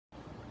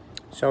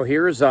So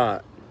here's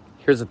a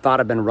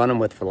thought I've been running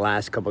with for the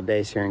last couple of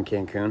days here in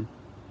Cancun.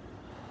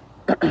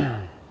 It's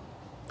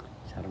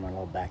out of my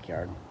little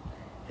backyard.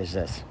 Is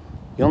this: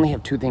 you only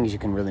have two things you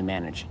can really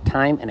manage: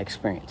 time and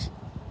experience.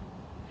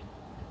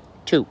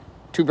 Two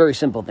very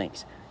simple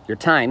things: your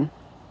time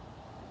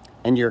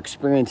and your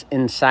experience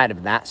inside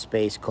of that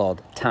space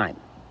called time.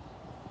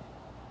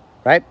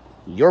 Right?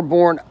 You're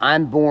born,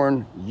 I'm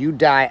born, you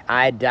die,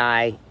 I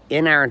die.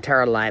 In our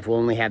entire life, we'll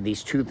only have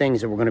these two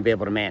things that we're going to be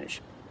able to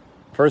manage.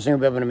 First thing we'll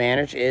be able to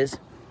manage is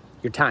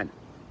your time.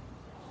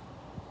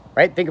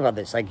 Right? Think about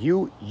this. Like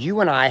you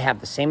and I have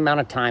the same amount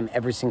of time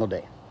every single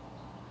day.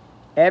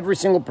 Every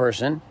single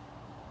person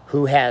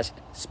who has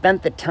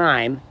spent the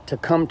time to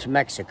come to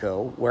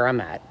Mexico, where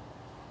I'm at,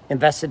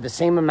 invested the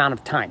same amount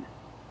of time.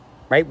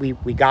 Right?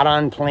 We got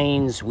on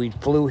planes, we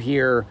flew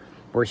here,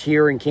 we're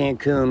here in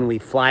Cancun, we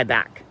fly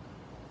back.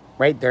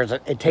 Right?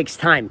 It takes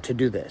time to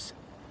do this.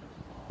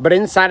 But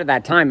inside of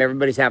that time,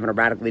 everybody's having a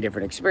radically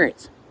different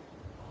experience.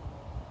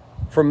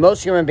 For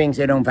most human beings,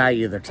 they don't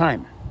value their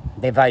time.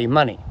 They value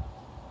money.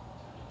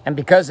 And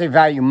because they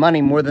value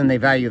money more than they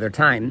value their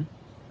time,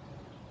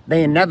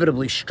 they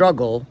inevitably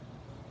struggle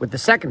with the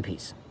second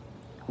piece,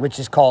 which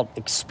is called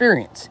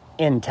experience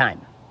in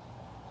time.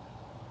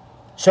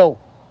 So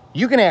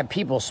you can have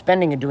people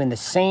spending and doing the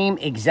same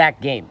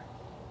exact game,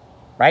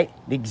 right?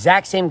 The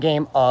exact same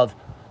game of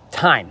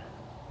time.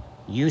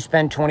 You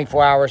spend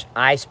 24 hours,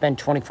 I spend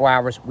 24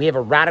 hours. We have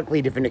a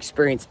radically different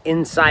experience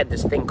inside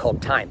this thing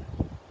called time.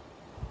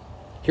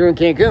 Here in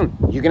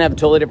Cancun, you can have a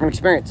totally different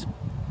experience.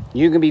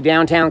 You can be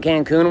downtown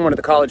Cancun on one of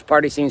the college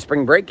party scene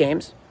spring break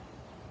games,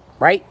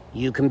 right?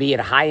 You can be at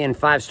a high-end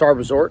 5-star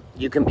resort.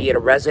 You can be at a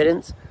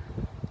residence.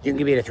 You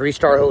can be at a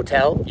 3-star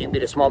hotel. You can be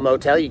at a small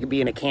motel. You can be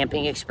in a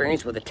camping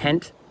experience with a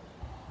tent,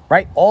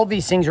 right? All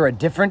these things are a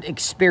different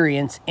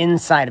experience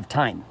inside of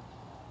time.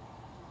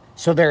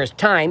 So there is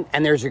time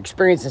and there's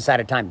experience inside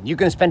of time. You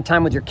can spend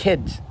time with your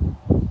kids.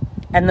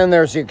 And then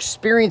there's the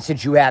experience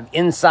that you have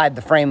inside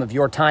the frame of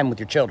your time with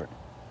your children.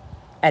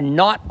 And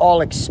not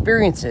all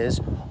experiences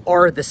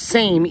are the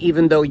same,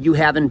 even though you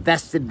have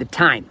invested the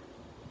time.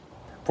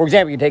 For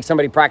example, you take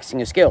somebody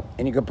practicing a skill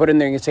and you can put in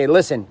there and you say,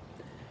 listen,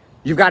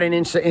 you've got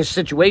a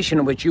situation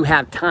in which you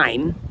have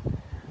time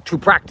to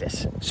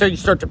practice. So you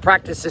start to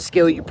practice a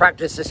skill, you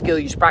practice a skill,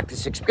 you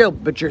practice a skill,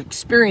 but your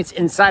experience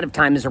inside of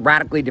time is a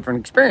radically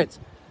different experience.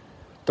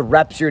 The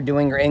reps you're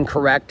doing are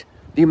incorrect.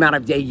 The amount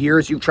of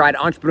years you've tried.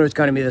 Entrepreneurs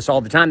come to me this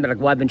all the time. They're like,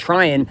 well, I've been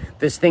trying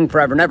this thing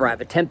forever and ever.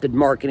 I've attempted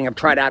marketing. I've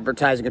tried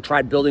advertising. I've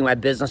tried building my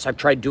business. I've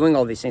tried doing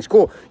all these things.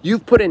 Cool.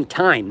 You've put in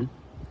time,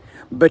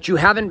 but you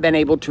haven't been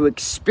able to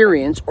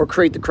experience or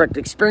create the correct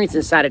experience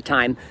inside of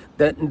time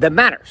that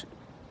matters,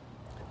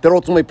 that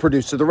ultimately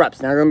produces the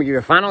reps. Now, I'm going to give you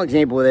a final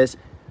example of this,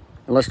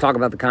 and let's talk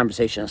about the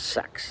conversation of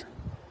sex.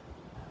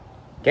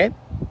 Okay?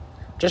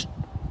 Just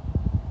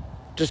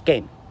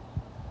game.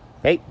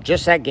 Okay?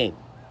 Just that game.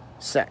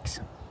 Sex.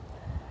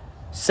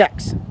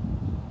 Sex.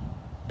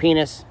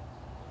 Penis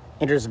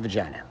enters the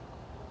vagina.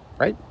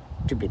 Right?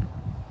 Two people.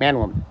 Man,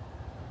 woman.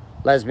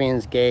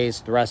 Lesbians,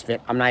 gays, the rest of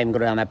it. I'm not even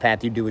going down that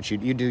path. You do what you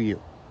do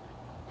you.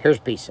 Here's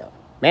a piece though.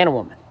 Man and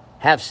woman.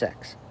 Have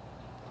sex.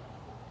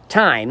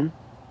 Time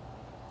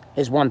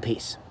is one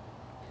piece.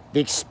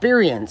 The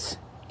experience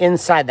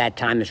inside that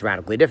time is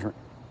radically different.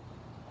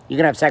 You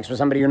can have sex with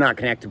somebody you're not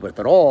connected with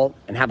at all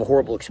and have a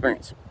horrible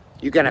experience.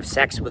 You can have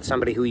sex with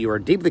somebody who you are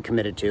deeply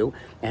committed to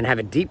and have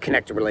a deep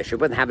connected relationship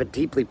with and have a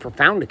deeply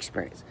profound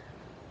experience.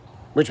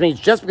 Which means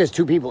just because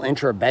two people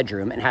enter a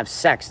bedroom and have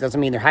sex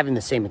doesn't mean they're having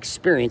the same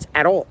experience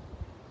at all.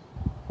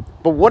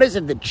 But what is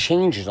it that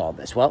changes all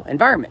this? Well,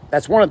 environment.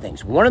 That's one of the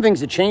things. One of the things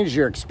that changes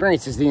your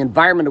experience is the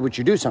environment in which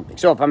you do something.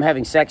 So if I'm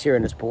having sex here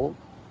in this pool,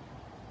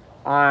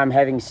 I'm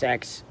having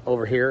sex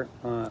over here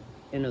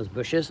in those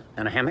bushes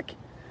in a hammock.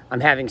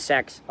 I'm having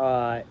sex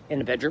in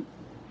the bedroom.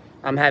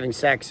 I'm having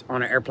sex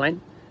on an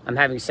airplane. I'm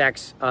having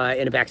sex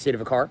in the backseat of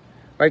a car,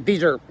 right?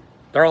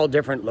 They're all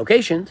different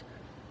locations.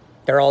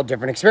 They're all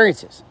different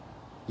experiences.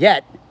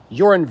 Yet,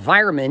 your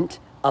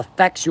environment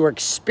affects your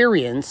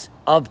experience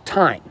of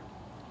time.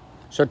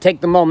 So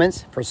take the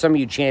moments, for some of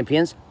you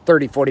champions,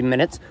 30, 40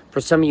 minutes. For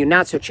some of you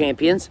not so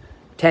champions,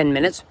 10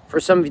 minutes. For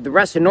some of you, the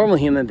rest of normal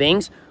human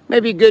beings,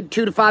 maybe a good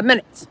 2 to 5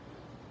 minutes,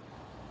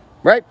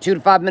 right? 2 to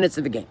 5 minutes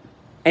of the game.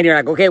 And you're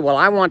like, okay, well,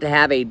 I want to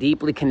have a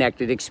deeply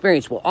connected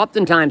experience. Well,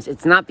 oftentimes,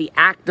 it's not the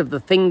act of the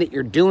thing that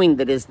you're doing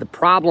that is the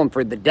problem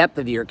for the depth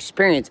of your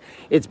experience.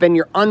 It's been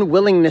your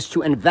unwillingness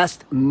to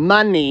invest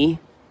money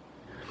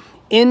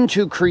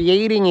into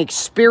creating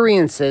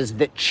experiences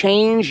that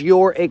change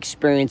your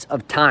experience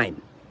of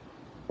time.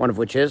 One of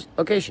which is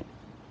location.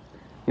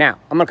 Now,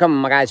 I'm going to come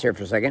with my guys here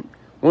for a second.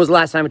 When was the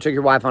last time you took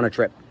your wife on a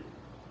trip?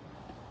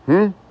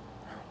 When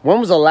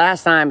was the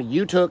last time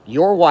you took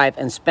your wife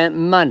and spent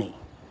money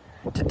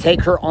to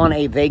take her on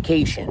a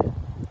vacation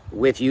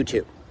with you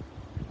two?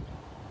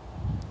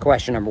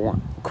 Question number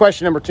one.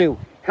 Question number two,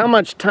 how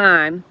much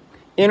time,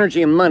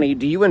 energy, and money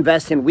do you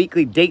invest in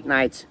weekly date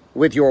nights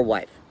with your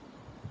wife?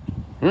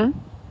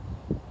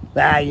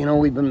 You know,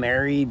 we've been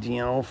married, you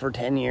know, for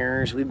 10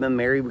 years. We've been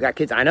married. We got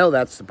kids. I know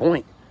that's the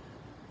point.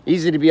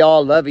 Easy to be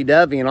all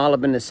lovey-dovey and all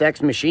up in the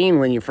sex machine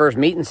when you're first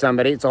meeting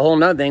somebody. It's a whole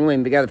nother thing when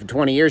you've been together for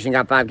 20 years and you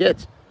got 5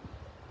 kids.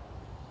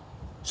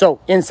 So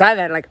inside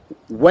that, like,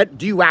 what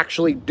do you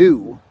actually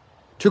do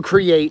to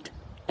create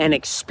an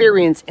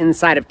experience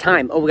inside of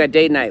time? Oh, we got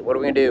date night. What are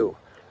we going to do?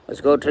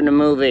 Let's go to the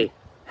movie,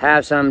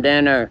 have some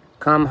dinner,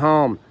 come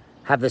home,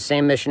 have the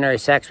same missionary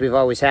sex we've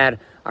always had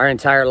our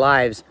entire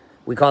lives.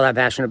 We call that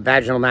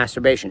vaginal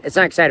masturbation. It's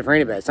not exciting for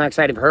anybody. It's not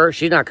exciting for her.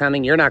 She's not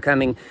coming. You're not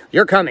coming.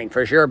 You're coming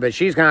for sure, but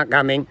she's not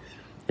coming.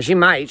 She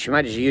might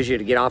just use you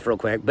to get off real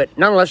quick, but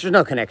nonetheless, there's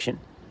no connection.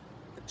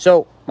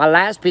 So my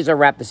last piece, I'll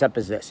wrap this up,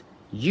 is this.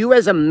 You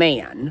as a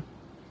man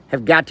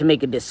have got to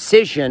make a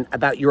decision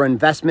about your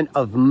investment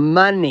of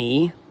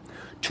money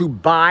to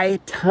buy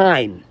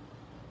time.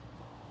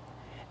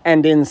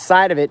 And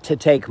inside of it, to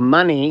take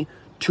money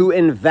to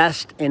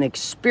invest in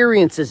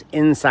experiences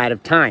inside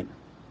of time.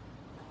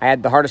 I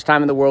had the hardest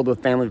time in the world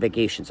with family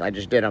vacations. I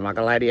just did. I'm not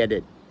going to lie to you, I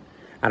did.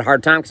 I had a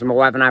hard time because my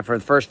wife and I, for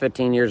the first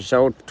 15 years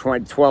or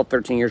so, 12,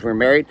 13 years we were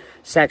married,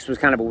 sex was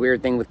kind of a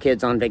weird thing with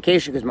kids on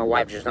vacation because my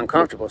wife was just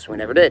uncomfortable, so we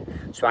never did.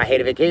 So I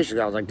hated vacations.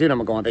 I was like, dude, I'm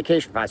going to go on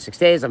vacation for 5-6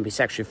 days. I'm going to be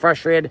sexually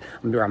frustrated.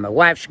 I'm going to be around my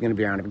wife. She's going to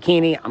be around a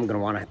bikini. I'm going to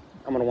want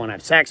to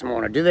have sex. I'm going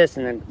to want to do this.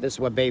 And then this is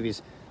what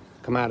babies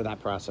come out of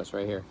that process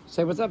right here.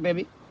 Say, what's up,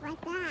 baby? What's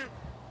that?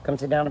 Come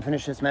sit down and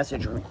finish this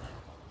message with me.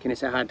 Can you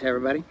say hi to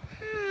everybody?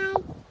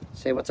 Hi.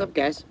 Say, what's up,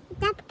 guys?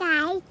 What's up,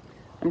 guys?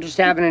 I'm just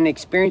having an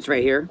experience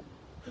right here.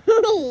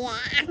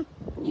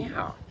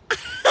 Yeah.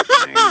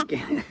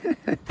 Yeah.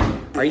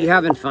 Are you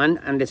having fun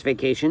on this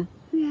vacation?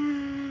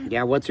 Yeah.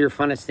 Yeah, what's your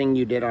funnest thing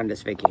you did on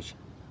this vacation?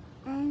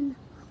 I'm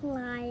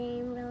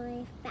flying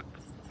really fast.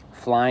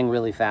 Flying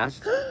really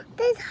fast?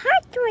 There's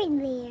hearts right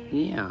there.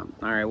 Yeah. All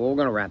right, well, we're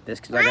going to wrap this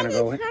because I got to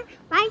go.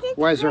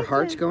 Why is their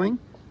hearts going?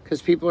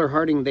 Because people are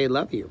hearting they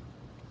love you.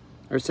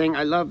 Or saying,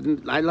 I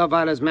love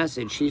Ada's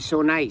message. She's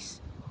so nice.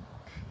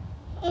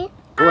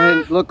 Go ahead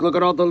and look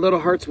at all the little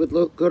hearts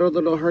look at all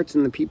the little hearts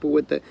and the people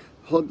with the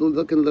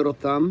looking little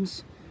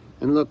thumbs.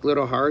 And look,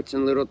 little hearts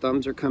and little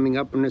thumbs are coming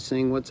up and they're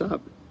saying, what's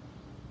up?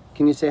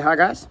 Can you say hi,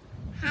 guys?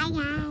 Hi,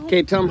 guys.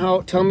 Okay, tell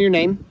them your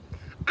name.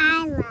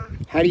 Isla.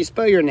 How do you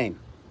spell your name?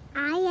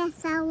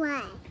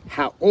 ISLA.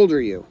 How old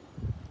are you?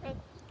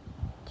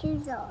 2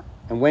 years old.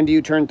 And when do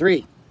you turn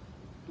 3?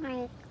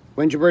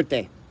 When's your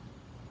birthday?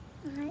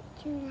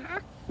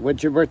 2.5.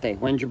 What's your birthday?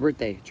 When's your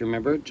birthday? Do you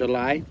remember?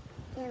 July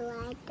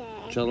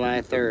 3rd.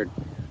 July 3rd.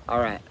 All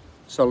right.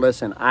 So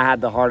listen, I had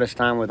the hardest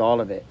time with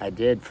all of it. I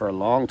did for a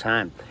long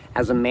time.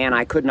 As a man,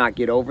 I could not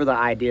get over the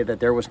idea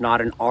that there was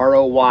not an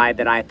ROI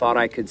that I thought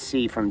I could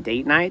see from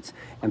date nights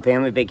and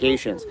family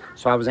vacations.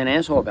 So I was an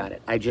asshole about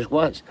it. I just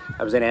was.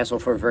 I was an asshole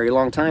for a very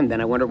long time.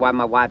 Then I wondered why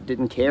my wife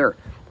didn't care,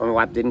 why my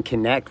wife didn't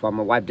connect, why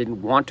my wife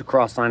didn't want to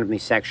cross line with me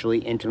sexually,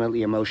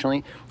 intimately,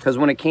 emotionally. Because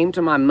when it came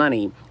to my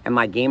money and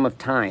my game of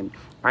time,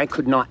 I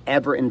could not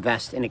ever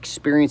invest in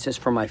experiences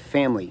for my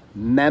family,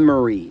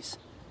 memories.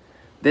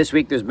 This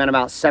week, there's been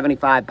about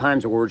 75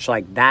 times where it's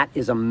like, that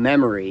is a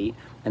memory,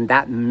 and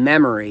that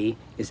memory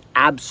is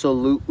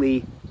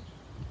absolutely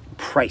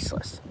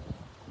priceless.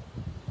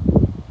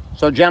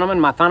 So, gentlemen,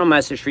 my final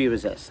message for you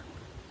is this.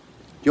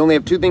 You only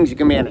have 2 things you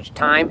can manage,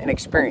 time and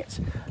experience.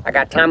 I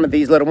got time with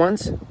these little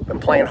ones, been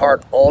playing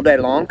hard all day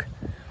long,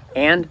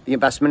 and the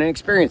investment in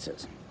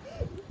experiences.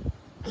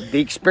 The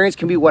experience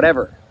can be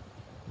whatever.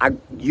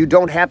 You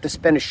don't have to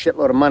spend a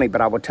shitload of money,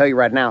 but I will tell you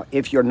right now,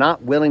 if you're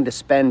not willing to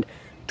spend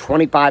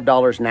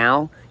 $25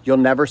 now, you'll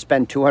never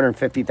spend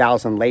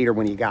 $250,000 later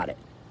when you got it.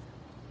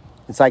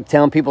 It's like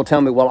people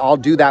tell me, well, I'll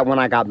do that when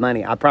I got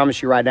money. I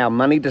promise you right now,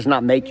 money does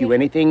not make you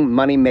anything.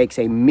 Money makes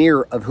a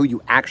mirror of who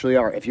you actually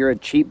are. If you're a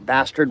cheap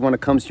bastard when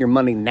it comes to your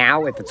money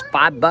now, if it's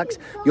 $5,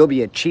 you'll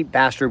be a cheap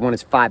bastard when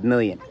it's $5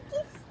 million.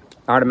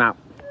 All right, I'm out.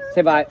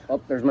 Say bye.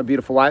 Oh, there's my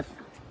beautiful wife.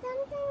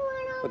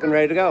 Looking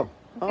ready to go.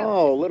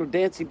 Oh, little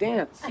dancey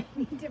dance.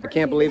 I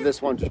can't believe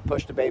this one just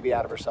pushed a baby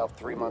out of herself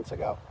 3 months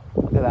ago.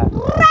 Look at that.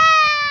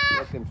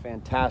 Looking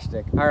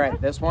fantastic. All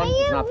right, this one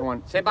is not the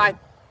one. Say bye.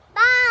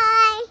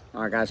 Bye.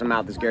 All right, guys, I'm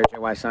out. This is Gary J.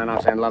 White signing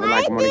off saying love and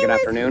light, good morning, good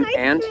afternoon.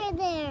 And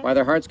why are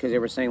their hearts? Because they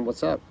were saying,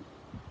 what's up?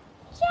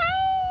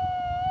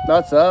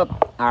 What's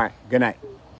up? All right, good night.